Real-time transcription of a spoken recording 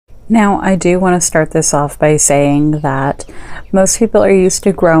Now, I do want to start this off by saying that most people are used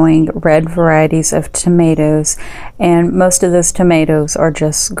to growing red varieties of tomatoes, and most of those tomatoes are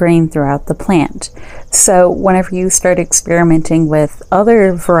just green throughout the plant. So whenever you start experimenting with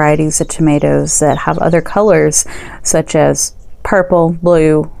other varieties of tomatoes that have other colors, such as purple,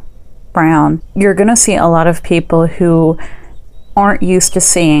 blue, brown, you're going to see a lot of people who aren't used to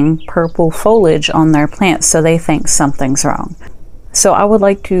seeing purple foliage on their plants, so they think something's wrong. So I would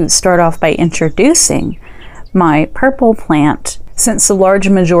like to start off by introducing my purple plant, since the large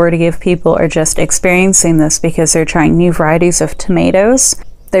majority of people are just experiencing this because they're trying new varieties of tomatoes.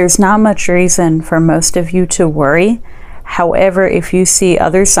 There's not much reason for most of you to worry. However, if you see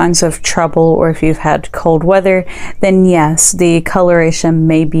other signs of trouble or if you've had cold weather, then yes, the coloration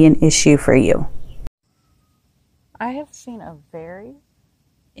may be an issue for you. I have seen a very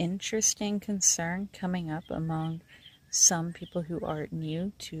interesting concern coming up among some people who are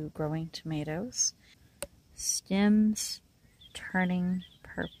new to growing tomatoes. Stems turning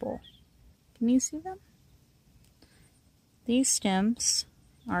purple. Can you see them? These stems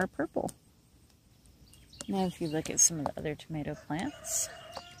are purple. Now if you look at some of the other tomato plants,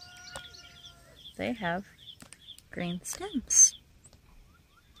 they have green stems.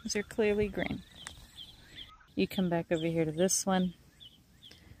 Those are clearly green. You come back over here to this one,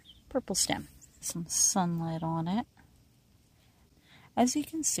 purple stem. Some sunlight on it. As you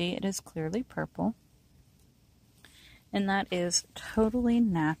can see, it is clearly purple, and that is totally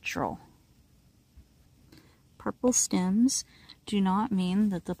natural. Purple stems do not mean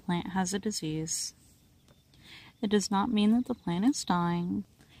that the plant has a disease. It does not mean that the plant is dying.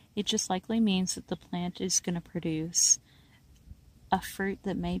 It just likely means that the plant is going to produce a fruit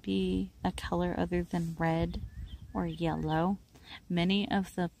that may be a color other than red or yellow. Many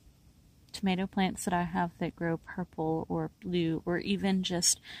of the tomato plants that I have that grow purple or blue, or even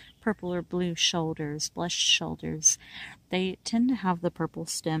just purple or blue shoulders, blush shoulders, they tend to have the purple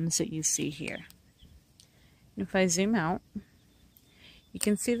stems that you see here. And if I zoom out, you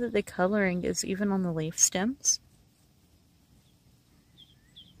can see that the coloring is even on the leaf stems.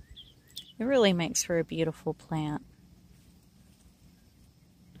 It really makes for a beautiful plant.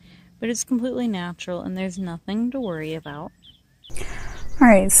 But it's completely natural and there's nothing to worry about.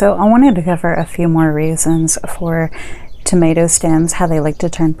 Alright, so I wanted to cover a few more reasons for tomato stems, how they like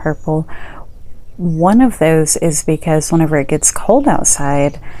to turn purple. One of those is because whenever it gets cold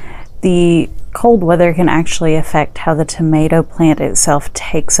outside, the cold weather can actually affect how the tomato plant itself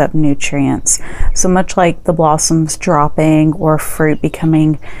takes up nutrients. So much like the blossoms dropping or fruit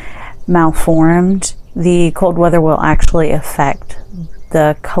becoming malformed, the cold weather will actually affect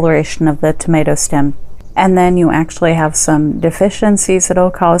the coloration of the tomato stem. And then you actually have some deficiencies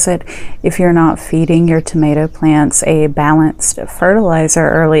that'll cause it. If you're not feeding your tomato plants a balanced fertilizer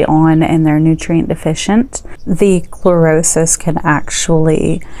early on and they're nutrient deficient, the chlorosis can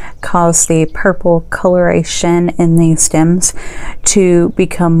actually cause the purple coloration in the stems to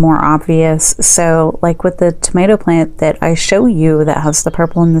become more obvious. So like with the tomato plant that I show you that has the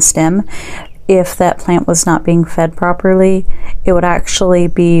purple in the stem, if that plant was not being fed properly, it would actually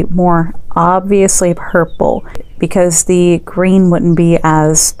be more obviously purple because the green wouldn't be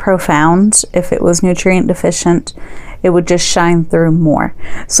as profound. If it was nutrient deficient, it would just shine through more.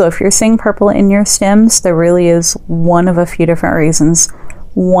 So if you're seeing purple in your stems, there really is one of a few different reasons.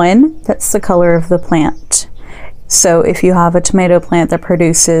 One, that's the color of the plant. So if you have a tomato plant that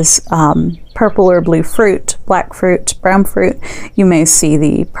produces purple or blue fruit, black fruit, brown fruit, you may see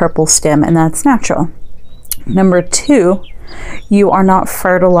the purple stem, and that's natural. Number two, you are not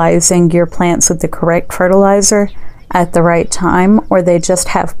fertilizing your plants with the correct fertilizer at the right time, or they just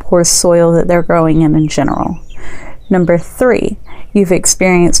have poor soil that they're growing in general. Number three, you've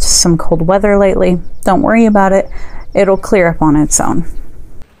experienced some cold weather lately. Don't worry about it. It'll clear up on its own.